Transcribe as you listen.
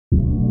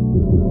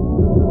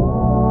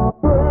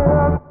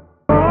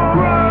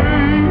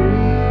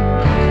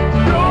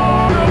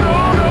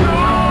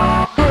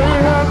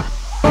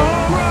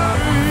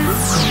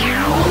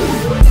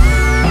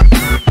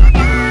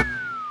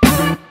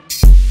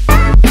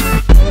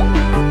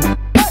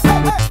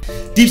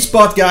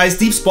Deepspot, guys.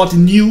 Deepspot, the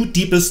new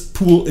deepest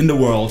pool in the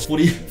world.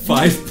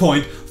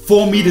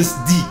 45.4 meters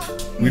deep.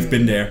 We've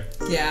been there.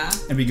 Yeah.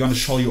 And we're gonna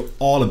show you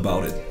all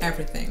about it.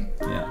 Everything.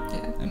 Yeah.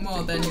 Everything.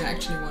 More than you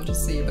actually want to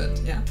see, but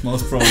yeah.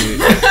 Most probably.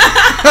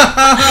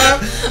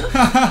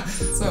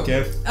 So,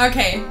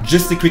 okay.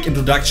 Just a quick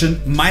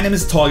introduction. My name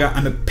is Torga.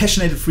 I'm a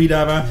passionate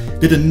freediver.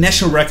 Did a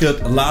national record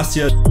last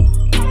year.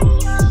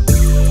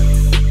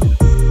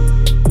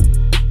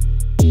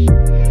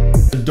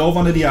 Dove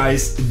under the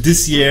ice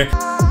this year.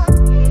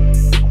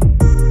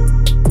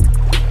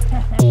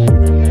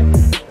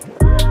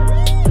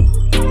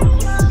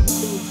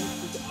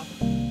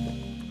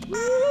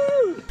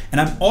 And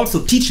I'm also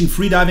teaching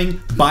freediving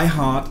by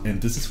heart, and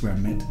this is where I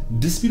met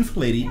this beautiful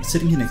lady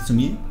sitting here next to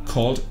me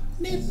called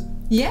Nils.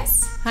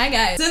 Yes, hi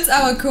guys. Since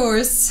our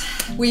course,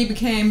 we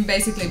became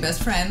basically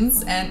best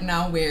friends, and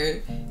now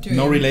we're doing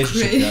no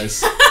relationship,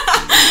 guys.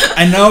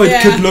 I know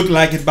it could look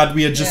like it, but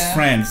we are just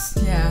friends.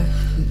 Yeah.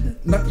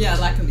 Yeah,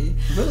 luckily.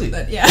 Really?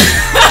 But yeah.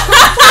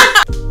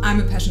 I'm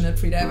a passionate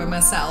freediver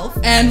myself,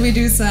 and we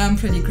do some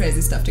pretty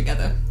crazy stuff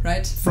together,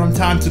 right? From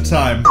time to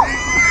time.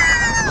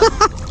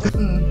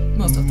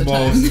 Most of the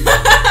time.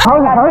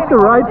 How's the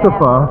ride so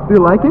far? Do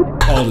you like it?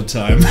 All the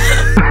time.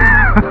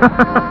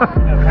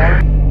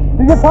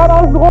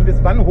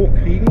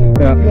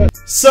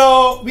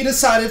 So we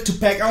decided to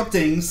pack our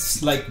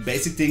things, like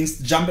basic things,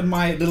 jump in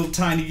my little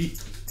tiny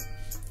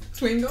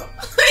Twingo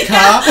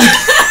car,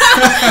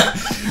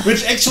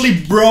 which actually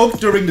broke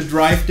during the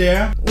drive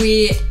there.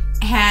 We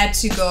had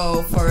to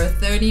go for a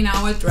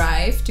 13-hour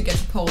drive to get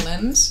to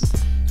Poland.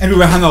 And we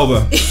were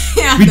hungover.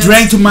 Yeah, we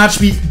drank too much,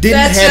 we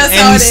didn't have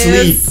any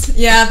sleep.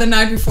 Yeah, the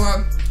night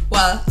before.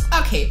 Well,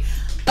 okay.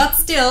 But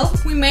still,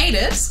 we made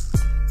it.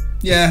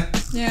 Yeah.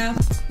 Yeah.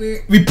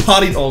 We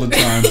partied all the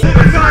time.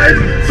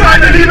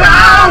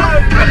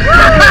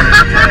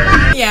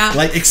 Yeah.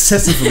 Like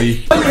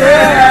excessively.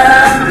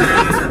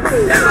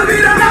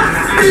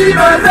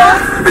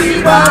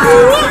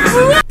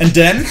 And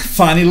then,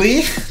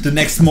 finally, the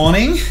next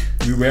morning,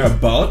 we were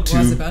about to... It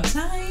was about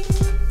time.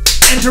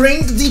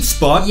 Entering the deep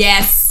spot.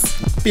 Yes.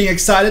 Being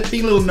excited,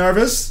 being a little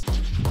nervous.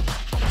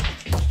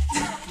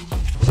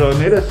 So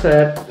Neda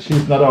said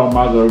she's not our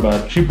mother,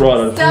 but she brought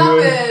us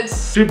food. It.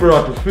 She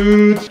brought the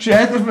food. She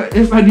asked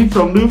if I need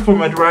some lube for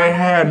my dry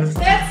hands.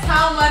 That's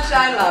how much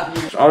I love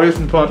you. It's always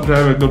important to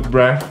have a good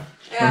breath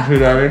when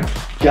freediving.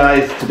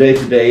 Guys,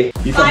 today.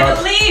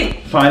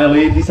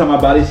 Finally, these are my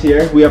buddies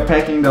here. We are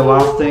packing the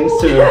last things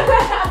to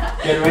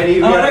get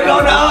ready. I wanna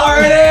go now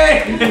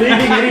already!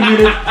 Leaving any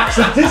minute.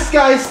 So this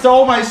guy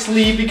stole my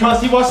sleep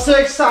because he was so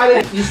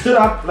excited. He stood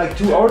up like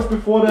 2 hours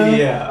before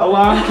the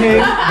alarm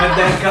came. But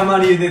then come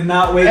on, you did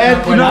not wake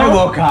up when I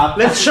woke up.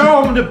 Let's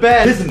show him the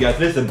bed. Listen guys,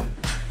 listen.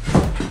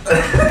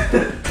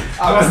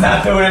 I was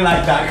not doing it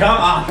like that, come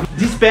on.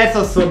 These beds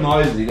are so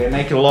noisy, they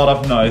make a lot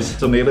of noise.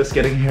 So Nela's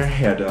getting her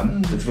hair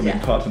done. It's really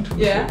important to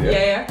me.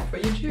 Yeah, for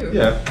you too.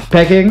 Yeah.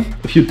 Packing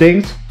a few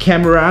things,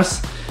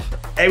 cameras,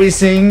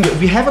 everything.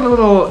 We have a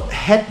little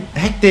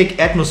hectic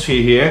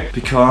atmosphere here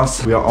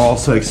because we are all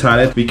so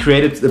excited. We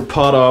created a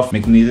pot of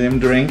magnesium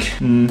drink.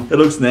 It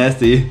looks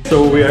nasty.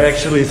 So we are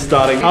actually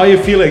starting. How are you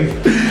feeling?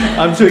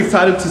 I'm too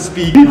excited to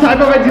speak. He's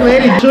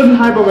hyperventilating. You shouldn't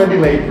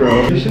hyperventilate,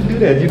 bro. You should do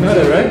that. You know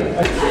that, right?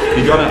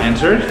 We're gonna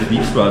enter the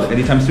deep spot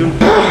anytime soon.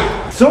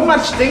 So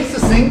much things to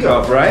think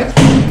of, right?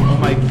 Oh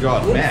my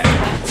god, man.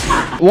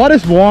 What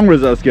is wrong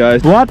with us,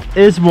 guys? What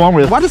is wrong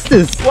with us? What is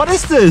this? What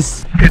is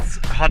this? It's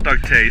hot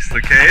dog taste,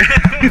 okay?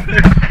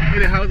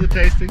 Really, how's it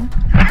tasting?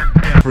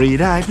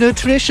 Freedive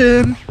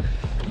nutrition.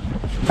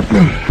 I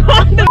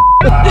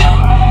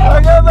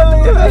can't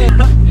believe it!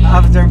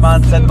 After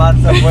months and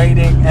months of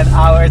waiting and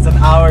hours and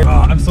hours.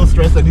 Oh, I'm so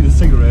stressed, I need a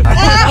cigarette.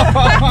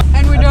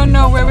 And we don't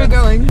know where we're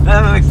going.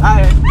 I'm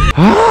excited.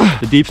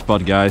 The deep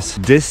spot, guys.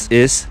 This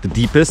is the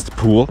deepest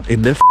pool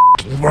in the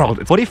world.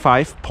 It's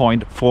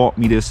 45.4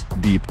 meters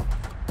deep.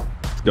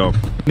 Let's go.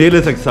 Neil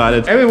is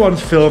excited.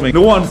 Everyone's filming.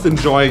 No one's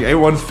enjoying.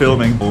 Everyone's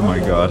filming. Oh my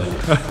god.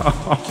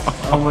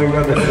 Oh my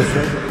god, that's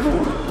so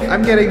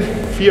I'm getting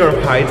fear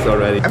of heights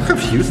already. I'm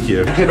confused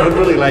here. I cannot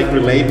really like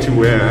relate to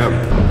where I am.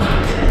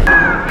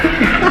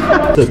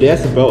 So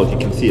there's a boat, you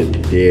can see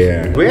it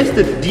there. Where's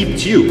the deep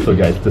tube? So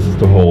guys, this is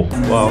the hole.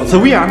 Wow. So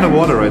we are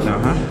underwater right now,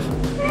 huh?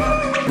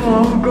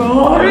 Oh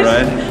gosh.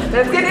 Alright.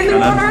 Let's get in the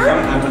water.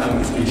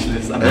 I'm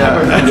speechless. I'm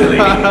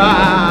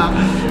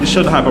hyperventilating. You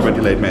shouldn't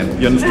hyperventilate, man.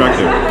 You're an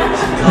instructor.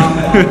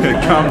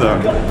 Calm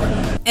down.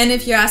 And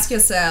if you ask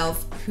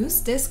yourself,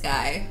 who's this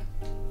guy?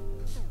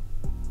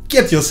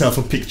 Get yourself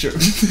a picture.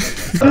 This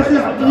is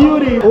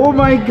beauty. Oh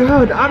my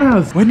god,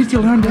 Anas. When did you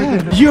learn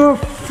that? You're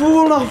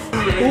full of,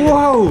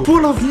 wow,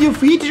 full of new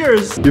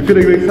features. You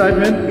feeling the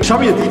excitement? Show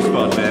me a deep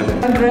spot, man.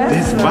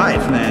 This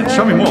vibe, man.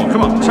 Show me more.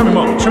 Come on, show me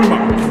more. Show me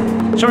more.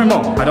 Show me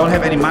more. I don't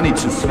have any money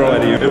to throw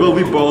at you. It will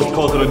be both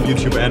posted on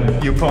YouTube and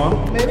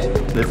YouPorn, maybe?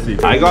 Let's see.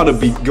 I gotta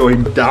be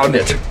going down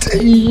it.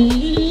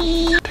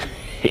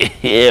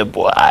 Yeah,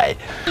 boy.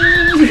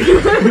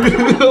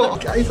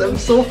 Guys, I'm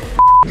so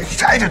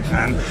excited,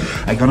 man.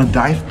 I'm gonna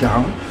dive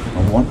down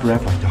on one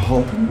breath like the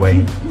whole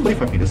way.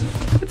 45 meters.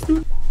 Let's do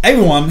it.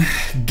 Everyone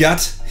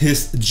got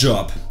his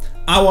job.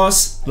 I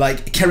was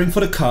like caring for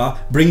the car,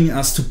 bringing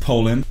us to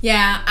Poland.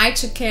 Yeah, I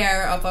took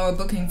care of our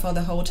booking for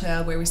the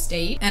hotel where we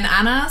stayed. And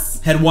Anna's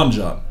Had one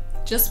job.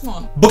 just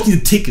one. Booking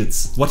the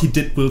tickets. What he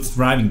did whilst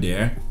driving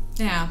there.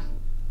 Yeah.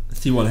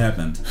 See what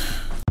happened.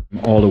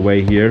 All the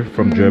way here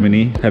from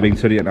Germany, having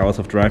 38 hours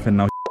of drive, and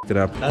now it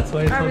up. That's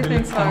why I told you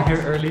to come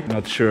here early.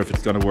 Not sure if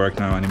it's gonna work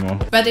now anymore.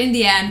 But in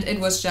the end,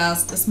 it was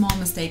just a small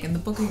mistake in the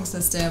booking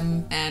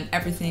system and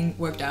everything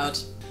worked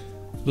out.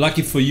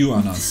 Lucky for you,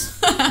 Anas.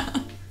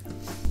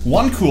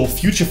 One cool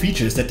future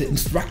feature is that the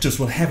instructors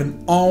will have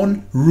an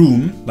own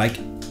room, like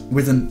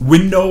with a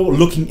window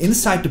looking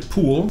inside the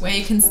pool. Where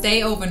you can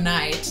stay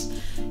overnight.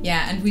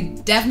 Yeah, and we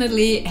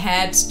definitely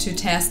had to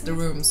test the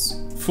rooms.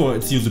 For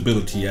its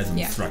usability as an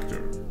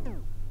instructor.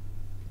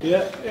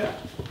 Yeah.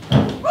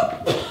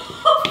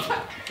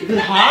 Is it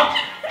hot?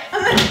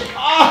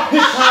 Oh,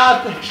 it's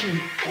hot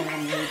actually.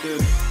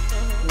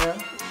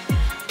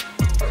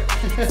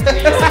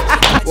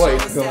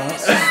 Wait, go on.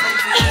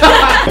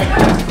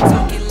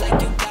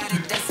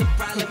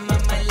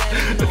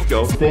 Let's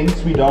go.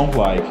 Things we don't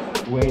like.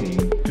 Waiting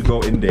to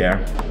go in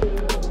there.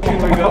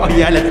 Oh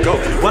yeah, let's go.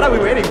 What are we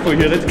waiting for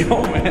here? Let's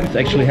go, man. It's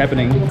actually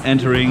happening.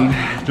 Entering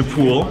the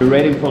pool. We're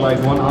waiting for like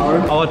 1 hour.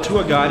 Our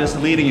tour guide is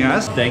leading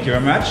us. Thank you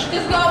very much.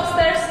 Just go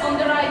upstairs on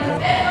the right.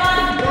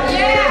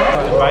 Yeah!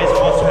 Our advice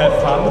was to have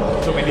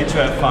fun, so we need to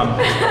have fun.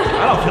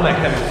 I don't feel like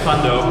having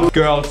fun though.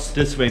 Girls,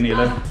 this way,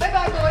 Nele. Bye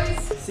bye, boys.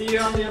 See you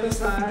on the other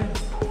side.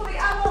 Holy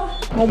apple.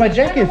 Oh, my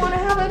jacket. I wanna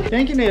have it.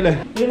 Thank you,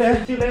 Nele.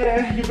 Nele, see you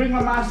later. You bring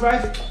my mask,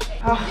 right?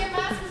 Your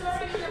mask is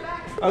already in your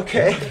bag.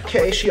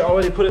 Okay, she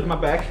already put it in my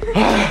bag.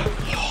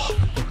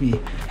 Let me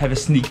have a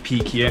sneak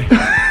peek here.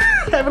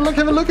 Have a look.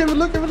 Oh my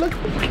god,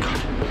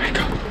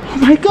 oh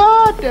my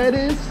god, there it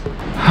is.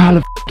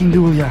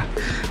 Hallelujah.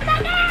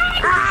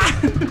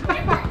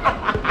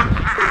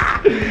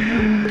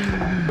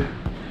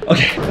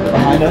 Okay,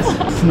 behind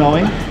us,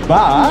 snowing,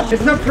 but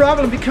it's no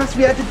problem because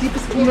we are at the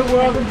deepest pool in the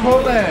world in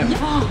Poland.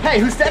 Yeah. Hey,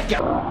 who's that guy?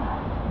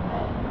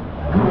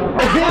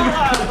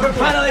 We're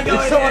finally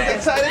going Someone's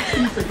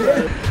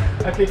excited.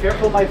 Okay,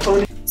 careful, my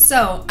phone.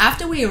 So,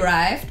 after we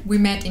arrived, we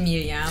met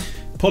Emilia.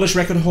 Polish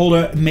record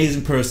holder,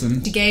 amazing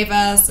person. She gave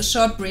us a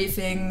short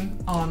briefing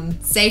on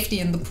safety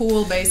in the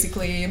pool,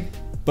 basically.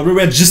 But we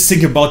were just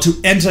thinking about to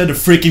enter the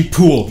freaking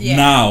pool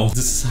now.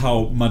 This is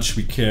how much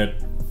we cared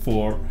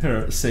for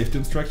her safety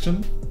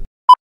instruction.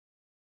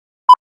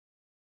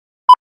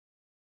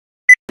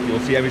 You'll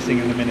see everything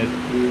in a minute.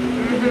 You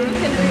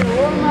can do a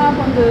warm up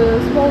on the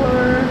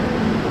smaller.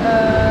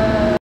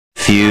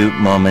 Few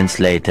moments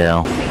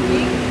later.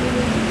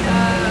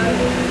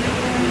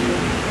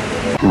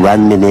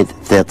 1 minute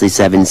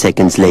 37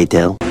 seconds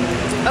later.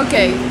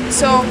 Okay,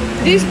 so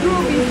this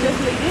group is just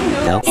leading.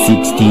 No?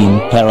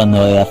 16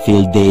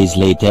 paranoia-filled days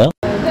later.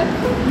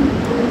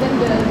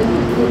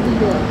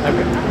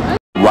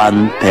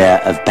 One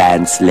pair of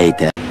pants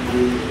later.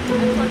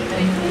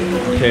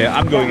 Okay,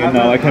 I'm going in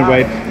now. I can't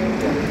wait.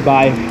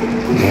 Bye.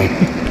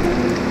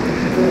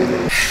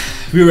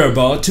 We were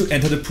about to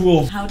enter the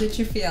pool. How did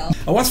you feel?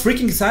 I was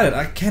freaking excited.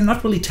 I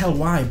cannot really tell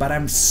why, but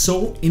I'm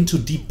so into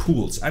deep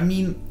pools. I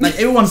mean, like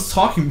everyone's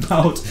talking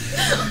about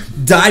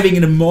diving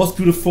in the most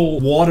beautiful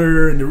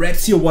water in the Red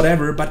Sea or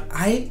whatever, but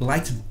I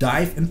like to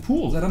dive in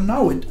pools. I don't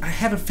know. I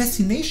have a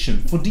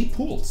fascination for deep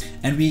pools.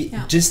 And we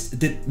just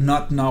did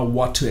not know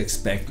what to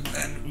expect.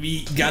 And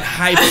we got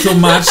hyped so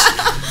much.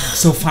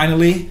 So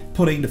finally,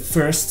 putting the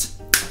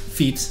first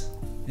feet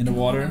in the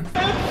water.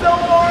 It's so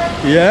warm.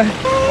 Yeah.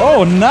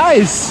 Oh,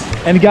 nice.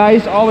 And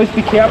guys, always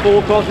be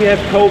careful because we have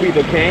COVID,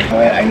 okay?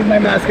 I need my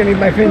mask, I need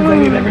my fins, I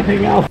need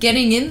everything else.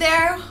 Getting in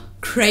there,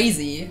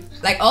 crazy.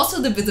 Like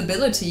also the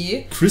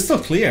visibility. Crystal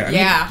clear. I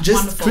mean,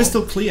 just wonderful.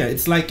 crystal clear.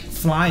 It's like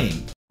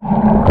flying.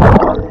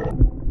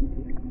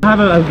 I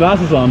have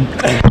glasses on.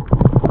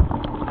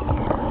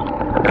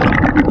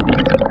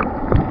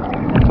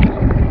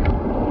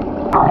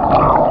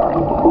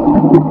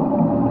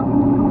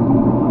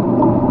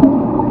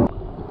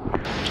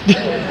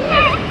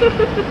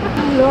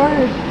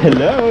 Lord.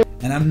 Hello.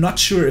 And I'm not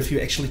sure if you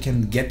actually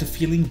can get the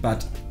feeling,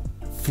 but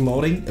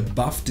floating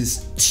above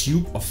this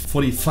tube of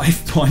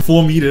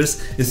 45.4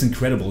 meters is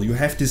incredible. You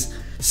have this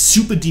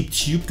super deep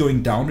tube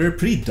going down there,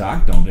 pretty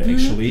dark down there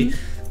actually.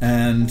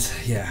 And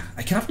yeah,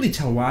 I can't really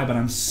tell why, but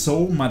I'm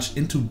so much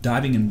into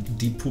diving in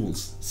deep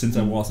pools since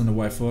I was in the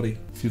Y40. It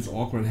feels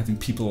awkward having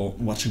people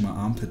watching my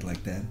armpit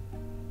like that.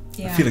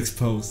 I feel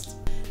exposed.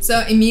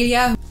 So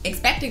Emilia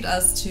expected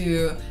us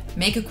to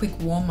make a quick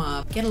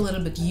warm-up, get a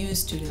little bit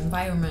used to the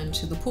environment,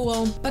 to the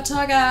pool, but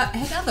Torga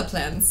had other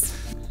plans.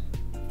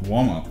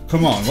 Warm-up?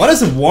 Come on, what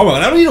is a warm-up?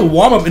 I don't need a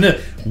warm-up in a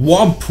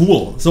warm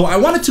pool. So I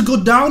wanted to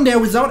go down there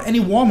without any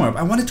warm-up.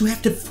 I wanted to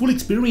have the full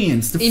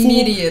experience.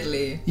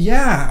 Immediately.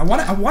 Yeah, I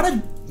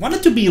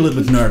wanted to be a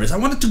little bit nervous. I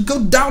wanted to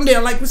go down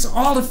there like with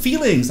all the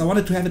feelings. I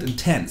wanted to have it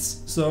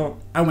intense. So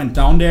I went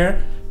down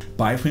there,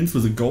 by Prince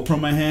with a GoPro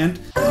in my hand.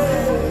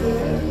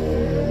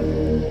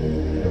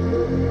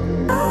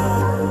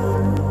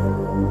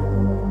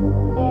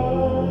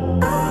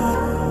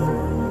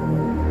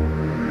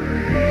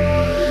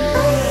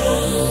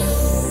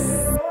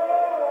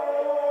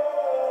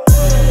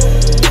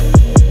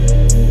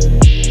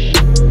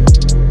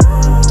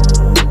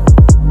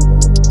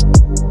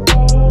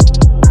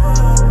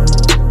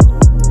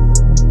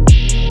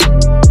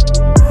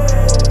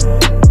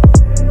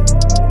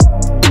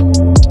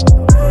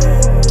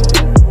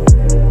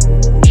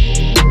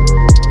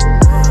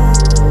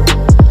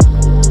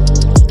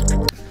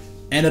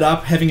 ended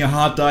up having a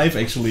hard dive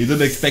actually.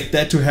 Didn't expect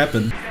that to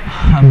happen.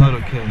 I'm not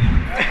okay.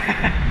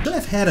 Should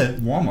have had a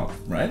warm-up,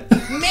 right?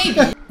 Maybe.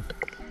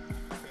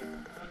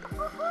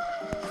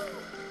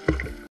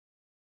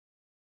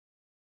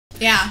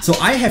 Yeah. So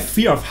I have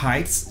fear of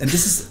heights, and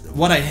this is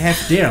what I have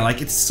there.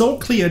 Like, it's so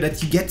clear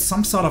that you get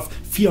some sort of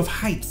fear of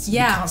heights.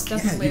 Yeah, because,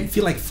 definitely. you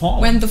feel like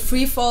falling. When the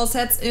free fall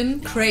sets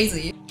in,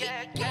 crazy.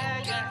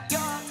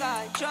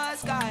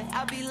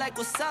 I'll be like,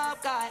 what's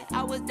up, guy?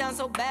 I was down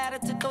so bad, I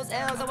took those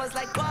L's, I was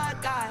like,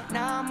 what, guy?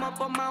 Now I'm up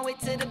on my way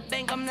to the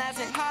bank, I'm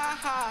laughing, ha,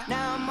 ha.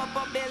 Now I'm up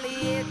on Billy,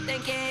 hit,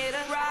 thinking it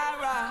a rah,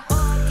 rah.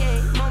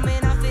 Okay,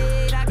 moment I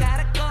fade, I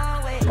gotta go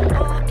away.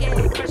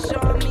 Okay, pressure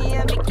on me,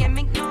 and we can't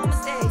make no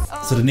mistakes.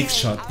 So the next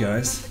shot,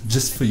 guys,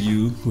 just for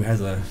you who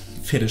has a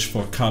fetish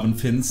for carbon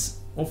fins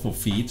or for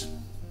feet.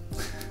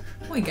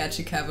 We got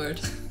you covered.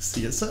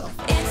 See yourself.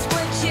 It's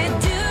what you're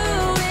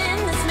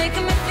doing that's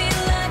making me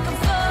feel like I'm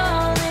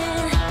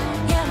falling.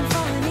 Yeah, I'm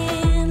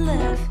falling in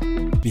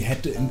love. We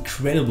had the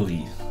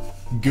incredibly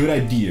good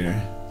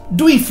idea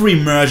doing free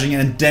merging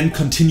and then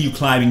continue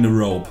climbing the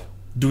rope.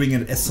 Doing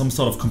it as some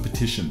sort of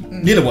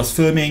competition. Nila was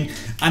filming,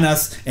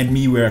 Anas and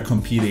me were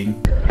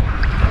competing.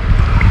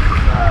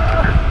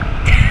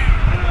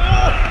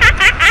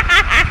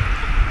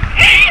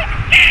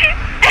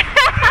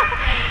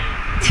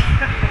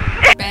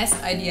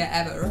 Best idea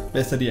ever.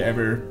 Best idea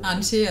ever.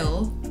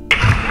 Until...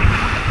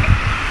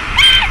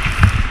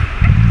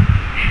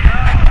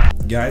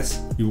 Guys,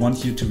 we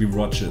want you to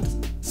rewatch it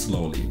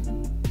slowly.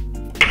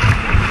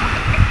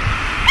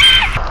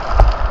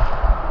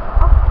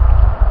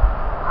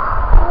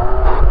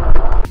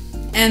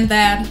 And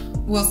that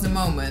was the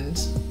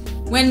moment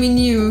when we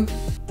knew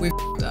we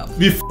f***ed up.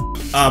 We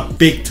f***ed up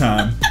big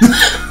time.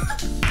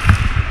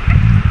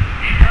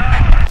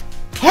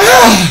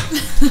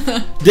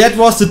 That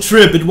was the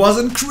trip. It was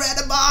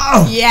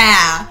incredible.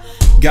 Yeah.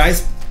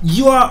 Guys,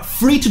 you are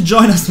free to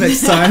join us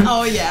next time.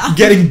 Oh yeah.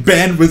 Getting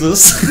banned with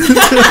us.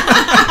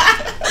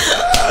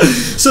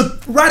 So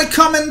write a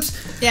comment.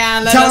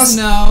 Yeah, let Tell us us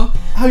know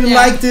how you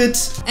liked it.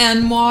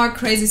 And more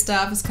crazy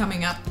stuff is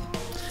coming up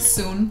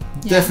soon.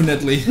 Yeah.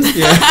 Definitely.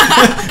 Yeah.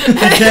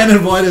 I can't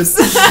avoid it.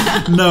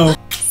 No.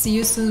 See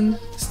you soon.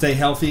 Stay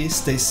healthy,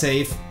 stay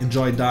safe,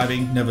 enjoy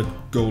diving, never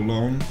go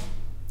alone.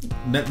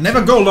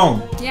 Never go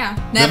alone. Yeah.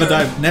 Never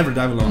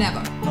dive alone.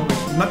 Never. No,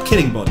 we're not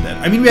kidding about that.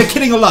 I mean, we are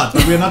kidding a lot,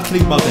 but we are not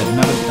kidding about that.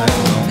 Never dive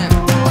alone. Never.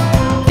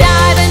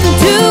 Dive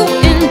into